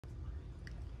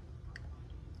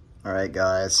All right,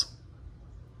 guys,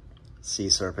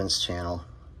 C-Serpents channel.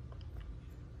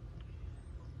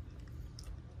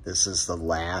 This is the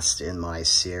last in my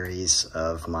series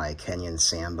of my Kenyan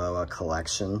Samboa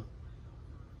collection.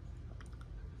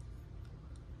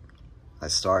 I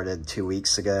started 2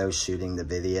 weeks ago shooting the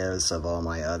videos of all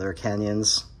my other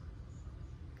Kenyans,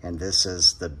 and this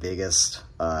is the biggest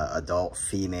adult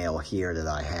female here that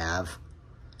I have.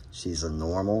 She's a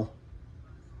normal.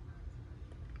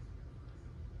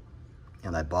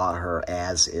 And I bought her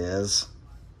as is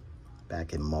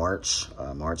back in March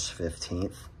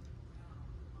 15th.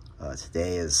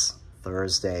 Today is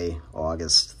Thursday,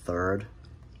 August 3rd,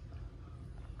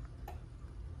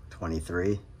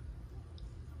 23.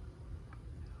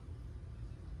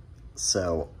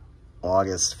 So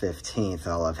August 15th,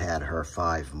 I'll have had her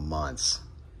 5 months.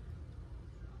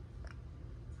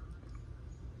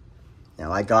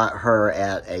 Now I got her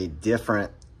at a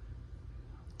different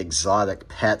exotic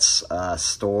pets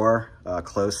store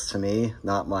close to me,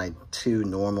 not my 2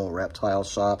 normal reptile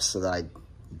shops that I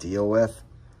deal with.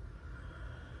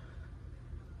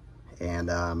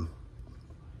 And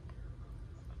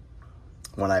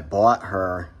when I bought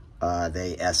her,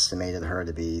 they estimated her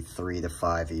to be 3 to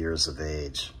 5 years of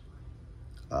age.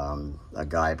 A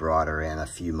guy brought her in a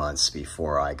few months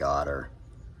before I got her.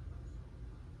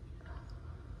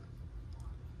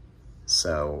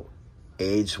 So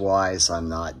age-wise, I'm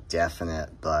not definite,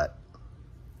 but,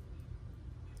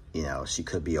 you know, she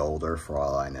could be older for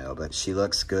all I know. But she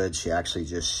looks good. She actually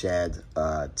just shed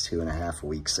 2.5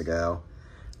 weeks ago.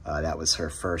 That was her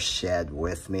first shed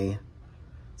with me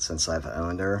since I've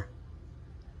owned her.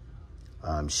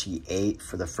 She ate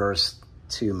for the first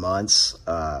 2 months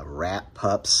rat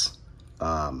pups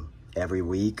every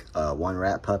week, 1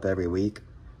 rat pup every week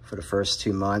for the first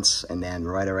 2 months. And then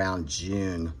right around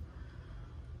June,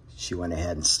 she went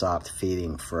ahead and stopped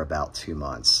feeding for about 2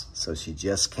 months. So she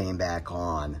just came back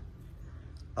on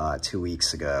 2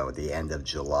 weeks ago, the end of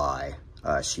July.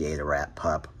 She ate a rat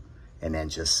pup. And then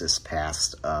just this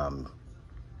past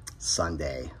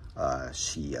Sunday,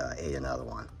 she ate another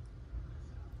one.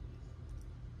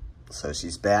 So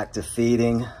she's back to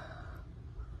feeding.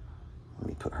 Let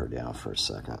me put her down for a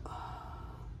second.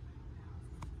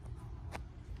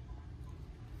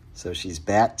 So she's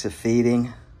back to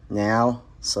feeding now.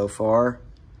 So far,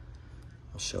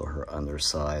 I'll show her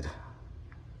underside.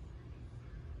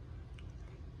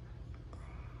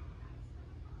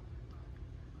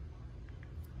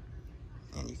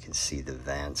 And you can see the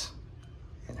vent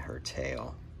in her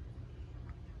tail.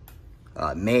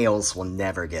 Males will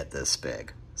never get this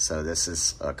big. So this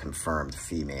is a confirmed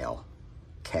female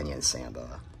Kenyan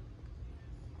Samboa.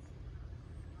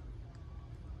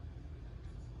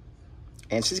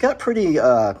 And she's got pretty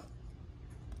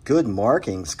good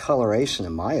markings, coloration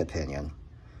in my opinion.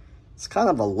 It's kind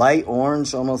of a light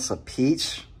orange, almost a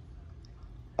peach,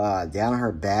 down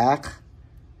her back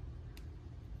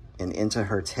and into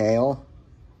her tail.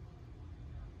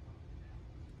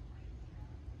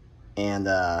 And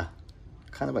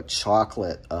kind of a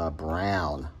chocolate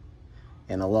brown.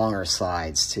 And along her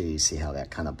sides too, you see how that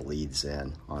kind of bleeds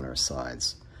in on her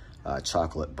sides.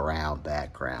 Chocolate brown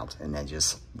background, and then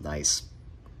just nice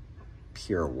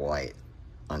pure white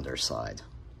underside.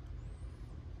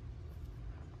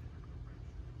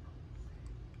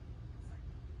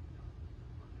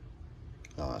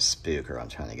 I don't want to spook her. I'm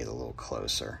trying to get a little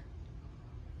closer.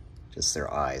 Just their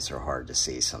eyes are hard to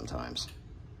see sometimes.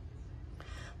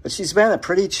 But she's been a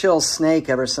pretty chill snake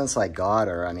ever since I got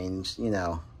her. I mean, you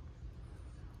know,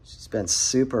 she's been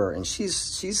super, and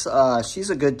she's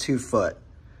a good 2 foot,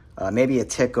 maybe a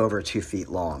tick over 2 feet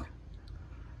long.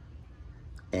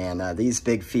 And these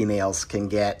big females can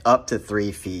get up to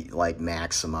 3 feet, like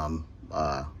maximum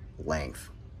length.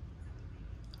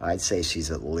 I'd say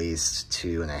she's at least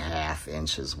 2.5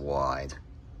 inches wide,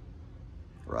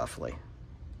 roughly.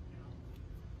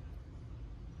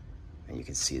 And you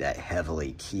can see that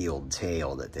heavily keeled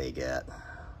tail that they get.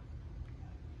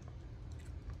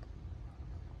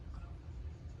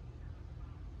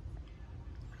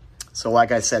 So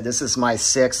like I said, this is my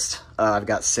 6th. I've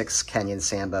got 6 Kenyan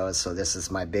Samboas, so this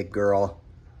is my big girl.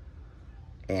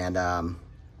 And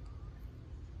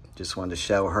just wanted to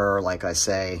show her, like I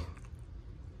say,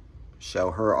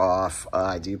 show her off.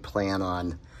 I do plan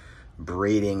on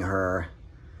breeding her,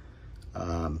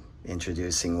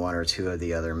 introducing 1 or 2 of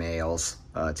the other males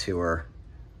to her,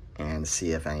 and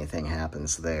see if anything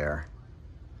happens there.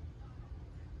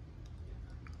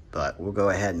 But we'll go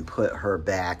ahead and put her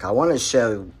back. I want to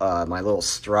show my little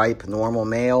stripe normal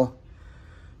male,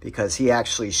 because he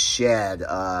actually shed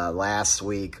last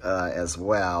week as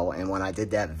well. And when I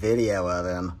did that video of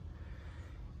him,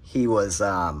 he was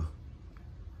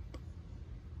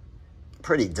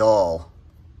pretty dull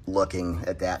looking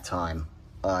at that time,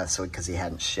 so because he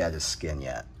hadn't shed his skin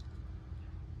yet.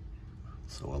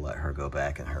 So we'll let her go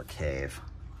back in her cave.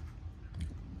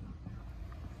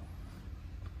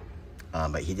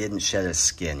 But he didn't shed his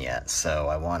skin yet, so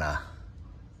I want to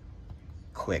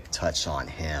quick touch on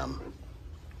him.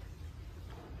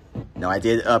 Now, I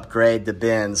did upgrade the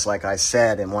bins, like I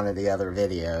said in one of the other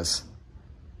videos.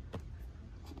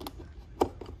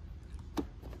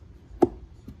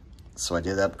 So I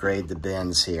did upgrade the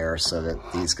bins here so that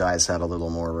these guys have a little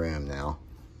more room now.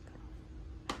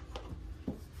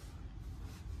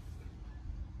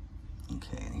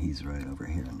 Okay, and he's right over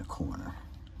here in the corner.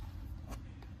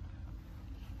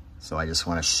 So I just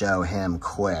want to show him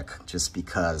quick, just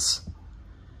because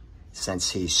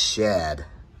since he's shed,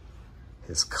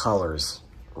 his colors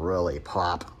really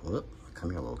pop. Whoop,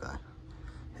 come here, little guy.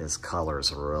 His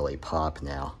colors really pop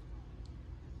now.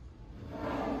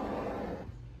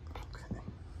 Okay.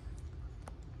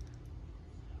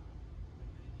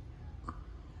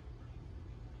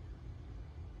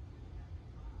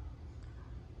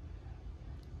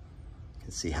 You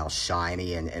can see how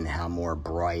shiny and how more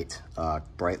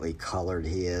brightly colored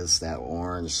he is. That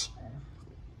orange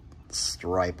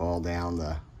stripe all down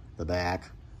the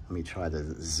back. Let me try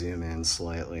to zoom in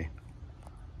slightly.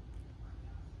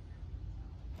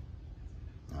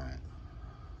 All right,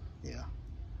 yeah.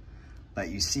 But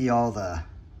you see all the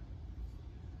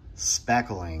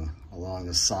speckling along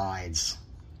the sides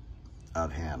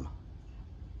of him.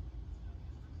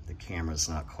 The camera's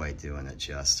not quite doing it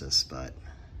justice, but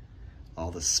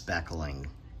all the speckling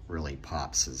really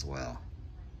pops as well.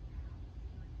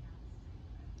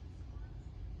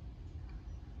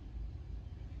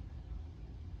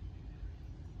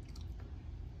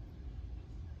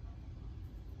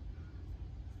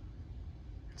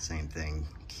 Same thing,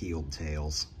 keeled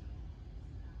tails.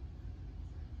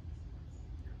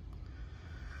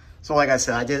 So like I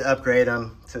said, I did upgrade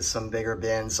them to some bigger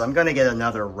bins. I'm gonna get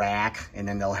another rack and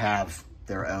then they'll have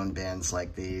their own bins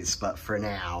like these. But for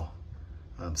now,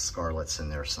 Scarlet's in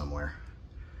there somewhere.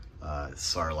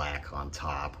 Sarlacc on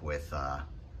top with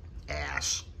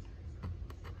Ash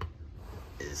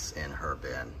is in her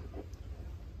bin.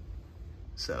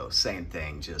 So same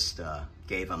thing, just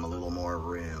gave them a little more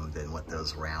room than what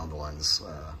those round ones.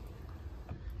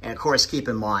 And of course, keep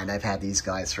in mind, I've had these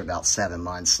guys for about 7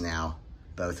 months now.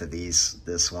 Both of these,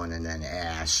 this one and then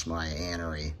Ash, my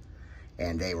anery.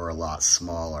 And they were a lot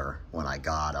smaller when I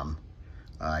got them.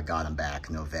 I got them back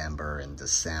November and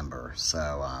December.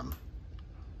 So,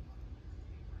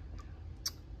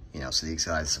 you know, so these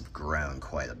guys have grown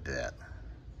quite a bit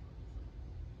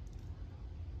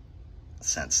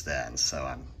since then. So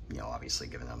I'm, you know, obviously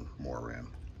giving them more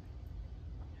room.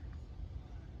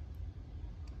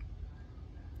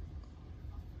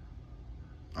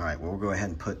 All right, well, we'll go ahead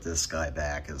and put this guy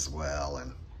back as well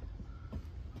and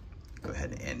go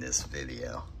ahead and end this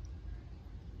video.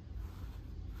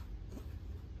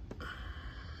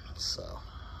 So.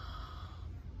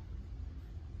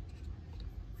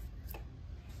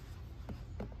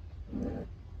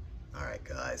 All right,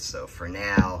 guys, so for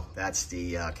now, that's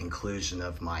the conclusion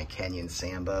of my Kenyan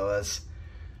sand boas.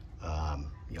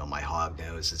 You know, my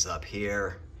hognose is up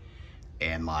here,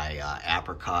 and my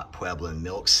apricot Pueblan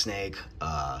milk snake,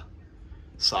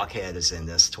 sockhead, is in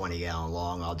this 20-gallon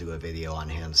long. I'll do a video on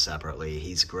him separately.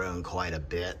 He's grown quite a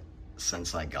bit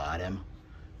since I got him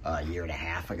a year and a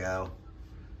half ago.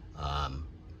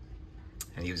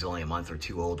 And he was only a month or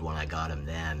two old when I got him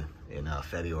then in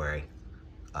February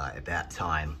at that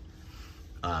time.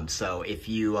 So if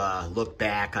you look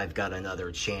back, I've got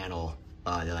another channel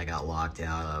that I got locked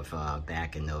out of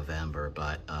back in November,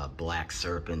 but Black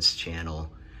Serpents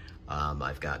channel.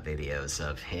 I've got videos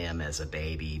of him as a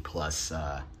baby, plus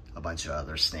a bunch of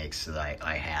other snakes that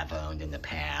I have owned in the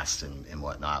past and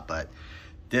whatnot. But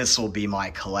this will be my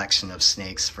collection of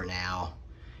snakes for now.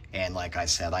 And like I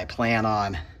said, I plan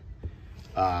on,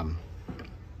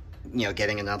 you know,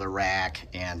 getting another rack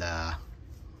and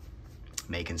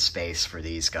making space for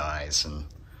these guys. And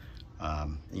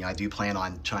you know, I do plan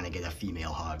on trying to get a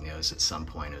female hognose at some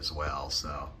point as well.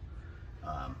 So,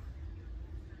 but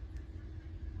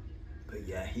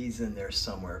yeah, he's in there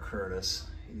somewhere, Curtis.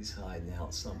 He's hiding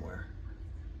out somewhere.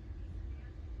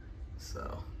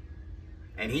 So,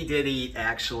 and he did eat,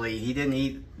 actually. He didn't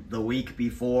eat the week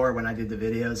before when I did the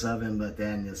videos of him, but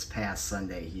then this past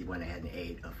Sunday, he went ahead and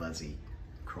ate a fuzzy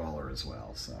crawler as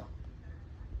well, so.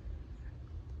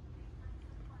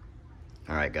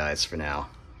 All right, guys, for now.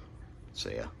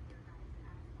 See ya.